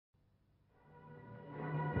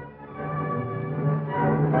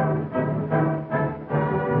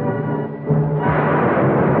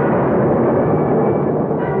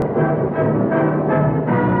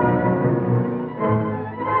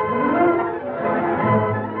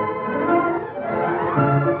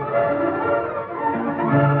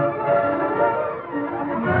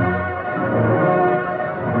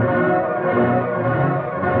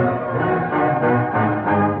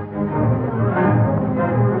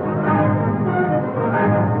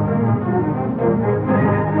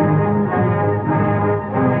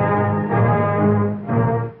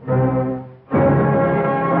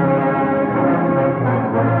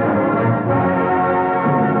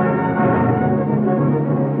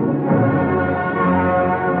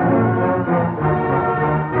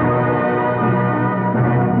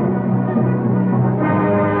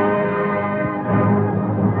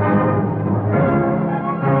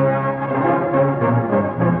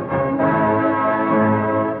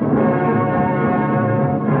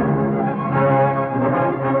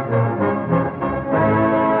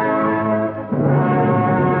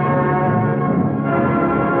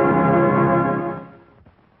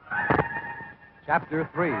Chapter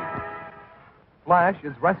 3. Flash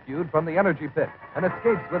is rescued from the energy pit and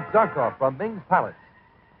escapes with Zarkov from Ming's palace.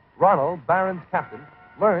 Ronald, Baron's captain,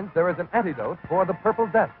 learns there is an antidote for the Purple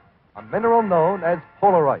Death, a mineral known as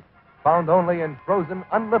Polaroid, found only in frozen,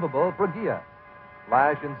 unlivable Phrygia.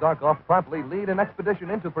 Flash and Zarkov promptly lead an expedition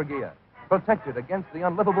into Phrygia, protected against the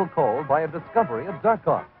unlivable cold by a discovery of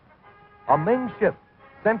Zarkov. A Ming ship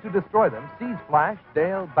sent to destroy them sees Flash,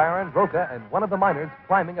 Dale, Baron, Roca, and one of the miners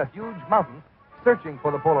climbing a huge mountain, searching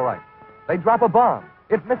for the Polaroid. They drop a bomb.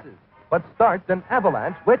 It misses, but starts an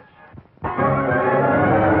avalanche which... An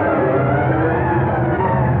avalanche!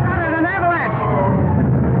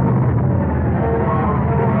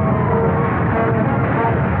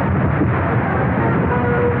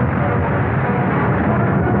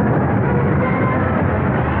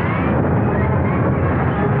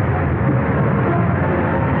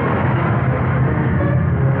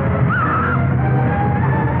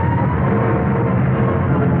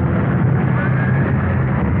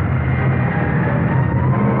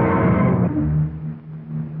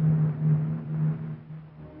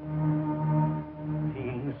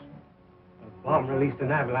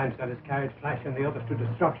 An avalanche that has carried Flash and the others to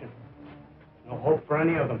destruction. No hope for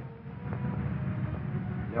any of them.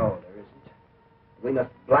 No, there isn't. We must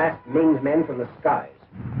blast Ming's men from the skies.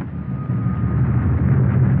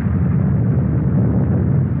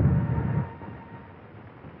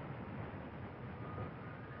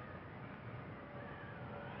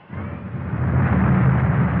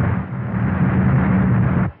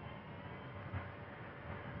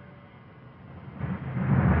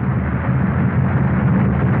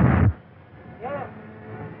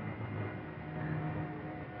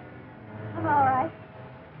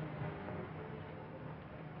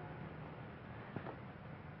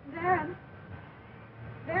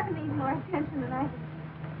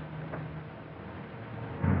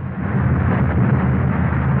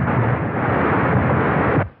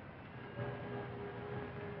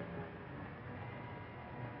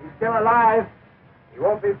 Still alive. He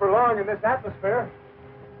won't be for long in this atmosphere.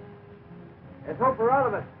 Let's hope we're out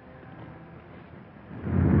of it.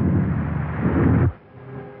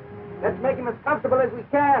 Let's make him as comfortable as we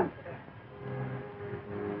can.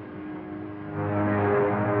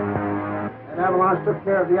 That avalanche took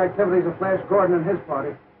care of the activities of Flash Gordon and his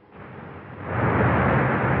party.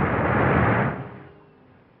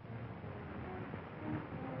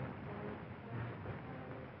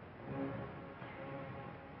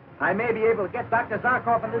 I may be able to get Dr.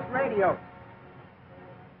 Zarkov on this radio.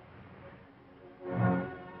 With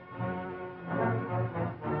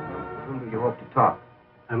whom do you hope to talk?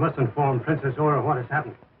 I must inform Princess Aura what has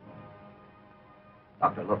happened.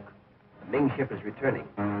 Doctor, look. The Ming ship is returning.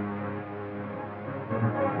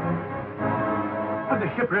 Have the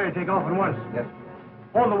ship ready to take off at once. Yes.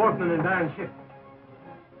 All the workmen in Baron's ship.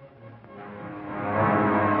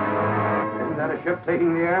 Isn't that a ship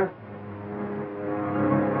taking the air?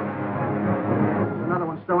 Another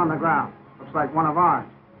one still on the ground. Looks like one of ours.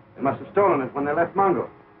 They must have stolen it when they left Mongo.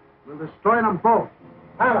 We'll destroy them both.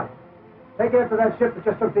 Hammer, take after that ship that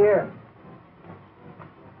just took the air.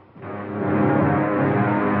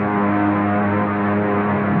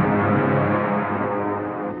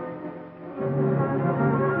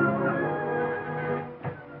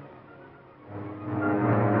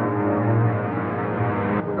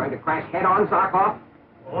 We're going to crash head on, Zarkov?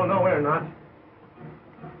 Oh, no, we're not.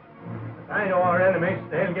 I know our enemies,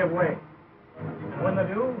 they'll give way. And when they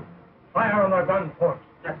do, fire on our gun ports.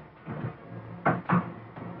 Yes.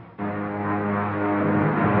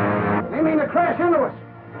 They mean to crash into us.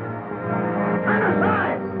 Turn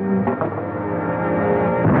aside!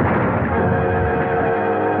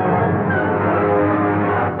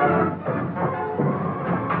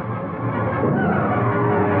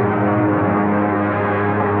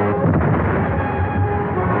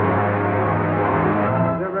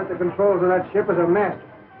 Controls of that ship is a master.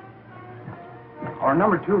 Our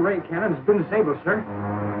number 2 ray cannon has been disabled, sir.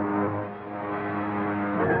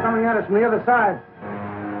 They're coming at us from the other side.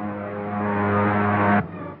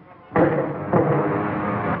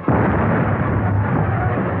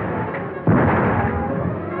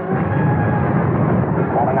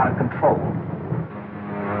 Falling out of control.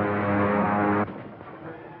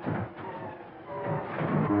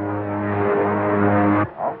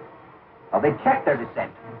 Oh, they checked their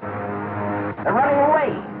descent. They're running away.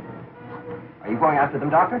 Are you going after them,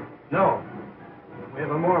 Doctor? No. We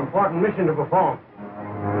have a more important mission to perform.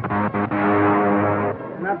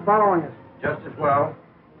 They're not following us. Just as well.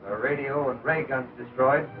 The radio and ray guns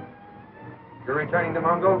destroyed. You're returning to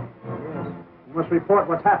Mongo? Yes. You must report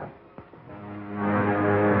what's happened.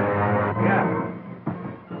 Yeah.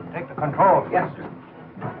 Take the Control. Yes, sir.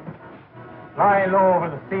 Lie low over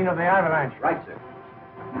the scene of the avalanche. Right, sir.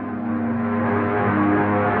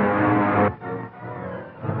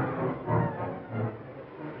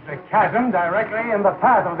 There's a chasm directly in the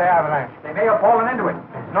path of the avalanche. They may have fallen into it.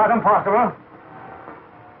 It's not impossible.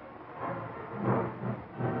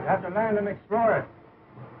 We have to land and explore it.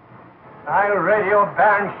 I'll radio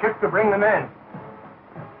Barron's ship to bring them in.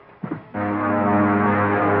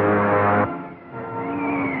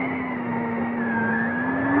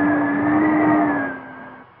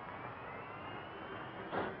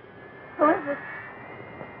 Who is it?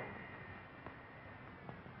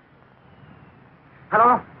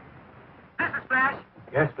 Hello? This is Flash.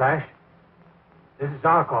 Yes, Flash. This is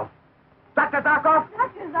Zarkov. Dr. Zarkov?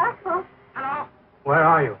 Dr. Zarkov. Hello? Where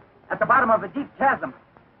are you? At the bottom of a deep chasm,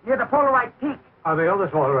 near the Polaroid Peak. Are the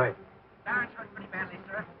others all right? Barron's hurt pretty badly,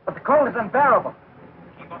 sir. But the cold is unbearable.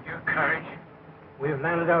 Keep up your courage. We have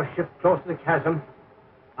landed our ship close to the chasm.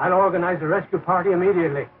 I'll organize a rescue party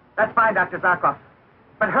immediately. That's fine, Dr. Zarkov.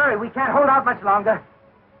 But hurry, we can't hold out much longer.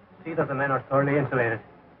 See that the men are thoroughly insulated,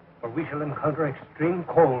 or we shall encounter extreme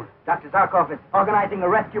cold. Dr. Zarkov is organizing a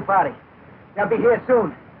rescue party. They'll be here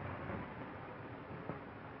soon.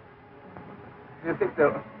 You think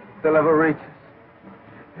they'll ever reach us?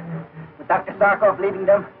 With Dr. Zarkov leading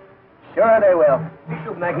them, sure they will. We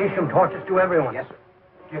shoot magnesium torches to everyone. Yes, sir.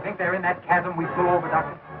 Do you think they're in that chasm we flew over,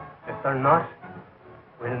 Doctor? If they're not,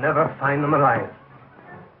 we'll never find them alive.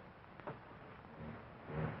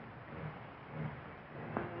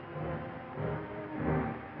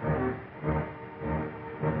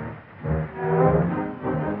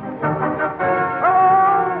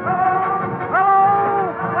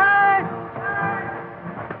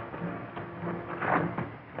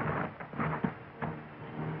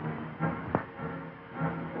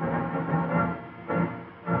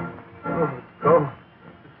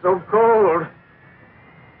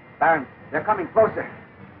 Baron, they're coming closer.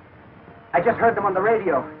 I just heard them on the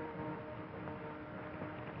radio.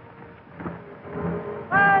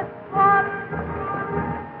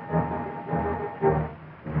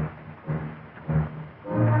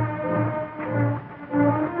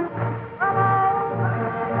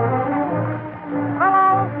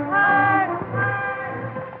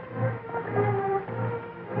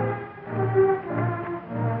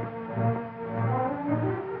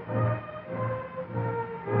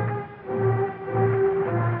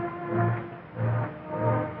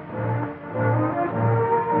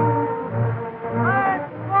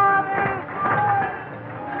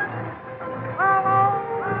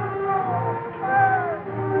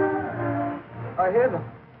 I hear them.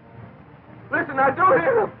 Listen, I do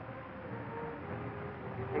hear them.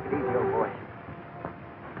 Take it easy, old boy.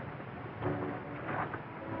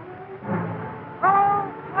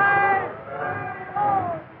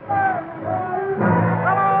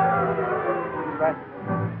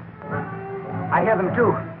 I hear them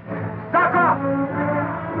too. Zarkov!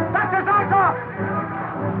 Dr. Zarkov!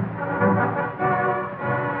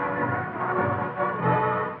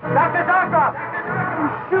 Dr. Zarkov!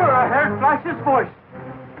 Sure, I heard Flash's voice.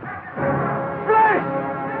 Flash!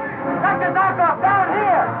 Dr. Zarkov, down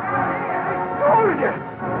here! Hold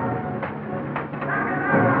it!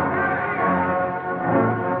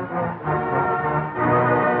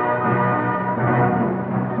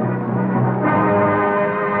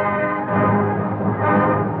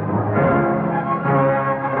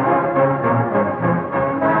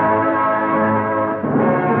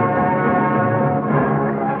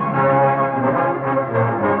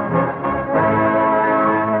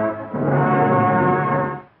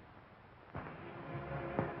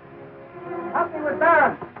 Help me with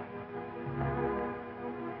Baron!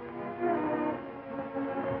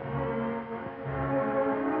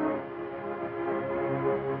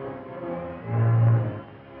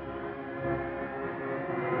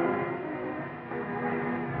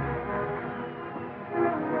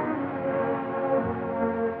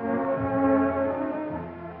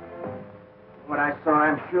 What I saw,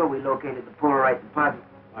 I'm sure we located the Polaroid deposit.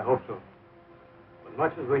 I hope so. But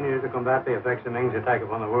much as we needed to combat the effects of Ming's attack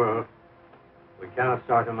upon the world, we cannot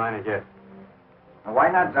start to mine it yet. Now, why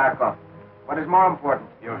not, Zarkov? What is more important?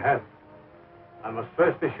 Your health. I must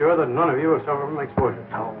first be sure that none of you will suffer from exposure.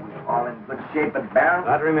 Oh, we're all in good shape at Baron.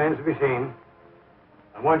 That remains to be seen.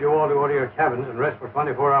 I want you all to go to your cabins and rest for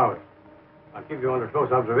 24 hours. I'll keep you under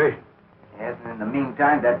close observation. Yes, and in the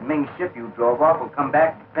meantime, that Ming ship you drove off will come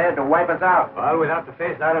back prepared to wipe us out. Well, we'll have to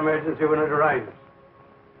face that emergency when it arises.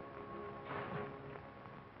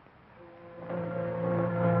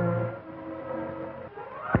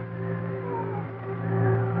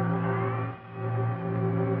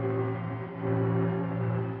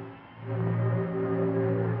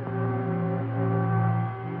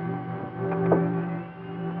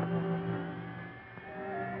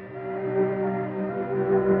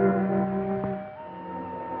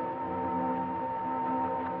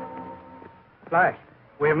 Flash,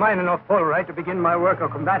 we have mine enough Polaroid to begin my work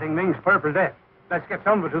of combating Ming's Purple Death. Let's get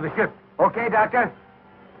some of it to the ship. Okay, Doctor.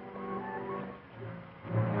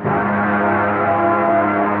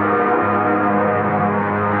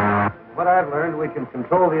 What I've learned, we can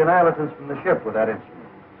control the annihilants from the ship with that instrument.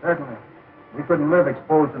 Certainly. We couldn't live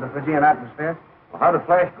exposed to the Phrygian atmosphere. Well, how do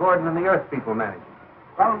Flash Gordon and the Earth people manage it?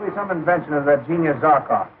 Probably some invention of that genius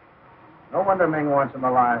Zarkov. No wonder Ming wants him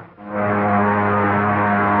alive.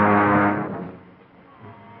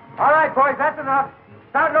 All right, boys, that's enough.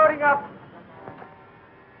 Start loading up.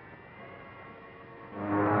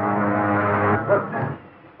 Look,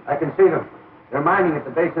 I can see them. They're mining at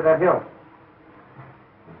the base of that hill.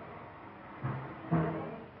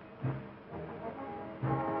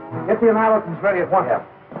 Get the annihilants ready at once.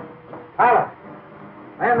 Tyler,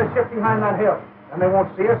 man the ship behind that hill. Then they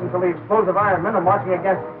won't see us until the explosive Iron Men are marching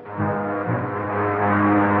against us.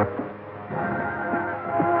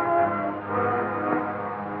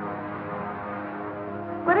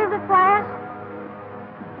 What is it, Flash?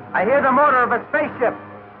 I hear the motor of a spaceship.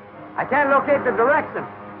 I can't locate the direction.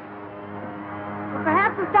 Well,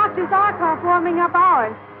 perhaps it's Dr. Zarkov warming up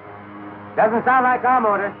ours. Doesn't sound like our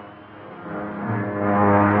motor.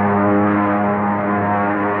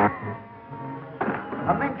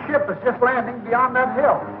 A Ming ship is just landing beyond that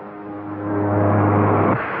hill.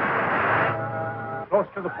 Close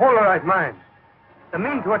to the Polaroid mine. The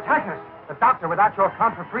mean to attack us. The Doctor, without your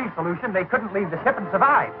contra-free solution, they couldn't leave the ship and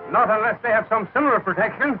survive. Not unless they have some similar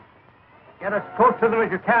protection. Get as close to them as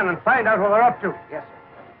you can and find out what they're up to. Yes, sir.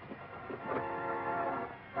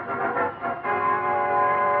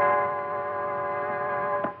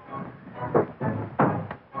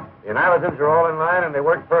 The annihilants are all in line and they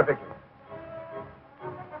work perfectly.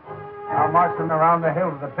 I'll march them around the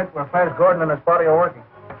hill to the pit where Flash Gordon and his party are working.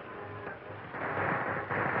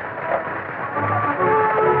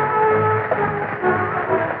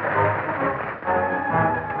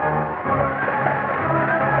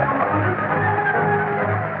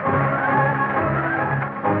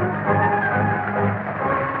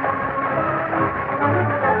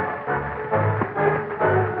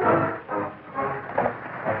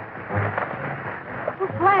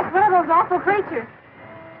 Flash, what are those awful creatures?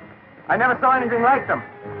 I never saw anything like them.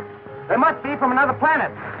 They must be from another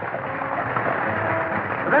planet.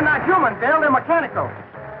 But they're not human, Dale. They're mechanical.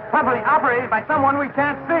 Probably operated by someone we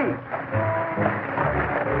can't see.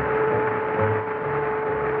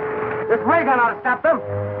 This ray gun ought to stop them.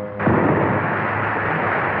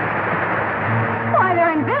 Why,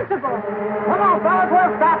 they're invincible. Come on, fellas,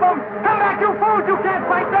 we'll stop them. Come back, you fools. You can't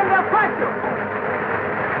fight them. They'll crush you.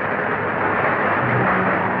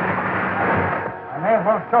 I may as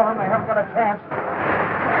well show them they haven't got a chance.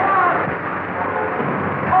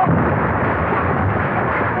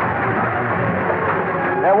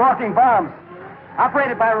 They're walking bombs,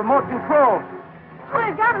 operated by remote control. Oh,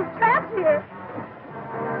 they've got us trapped here.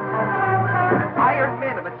 Iron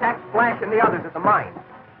men have attacked Flash and the others at the mine.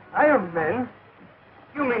 Iron men?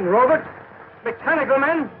 You mean robots? Mechanical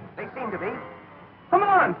men? They seem to be. Come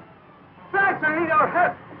on! Flash, I need our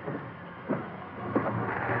help!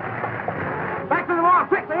 Back to the wall,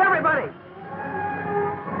 quickly, everybody!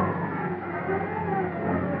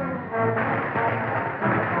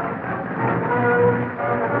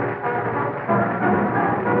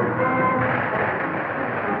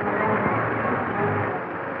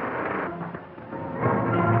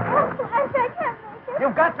 Oh, Flash, I can't make it.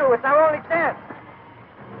 You've got to. It's our only chance.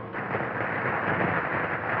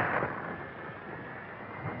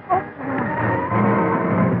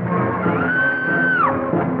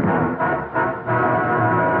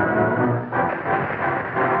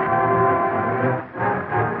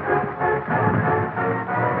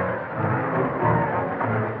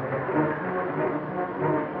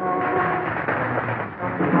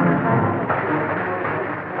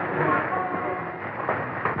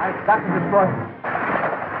 I've got to destroy him.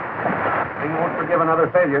 Ming won't forgive another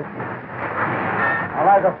failure. I'll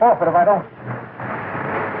either forfeit if I don't.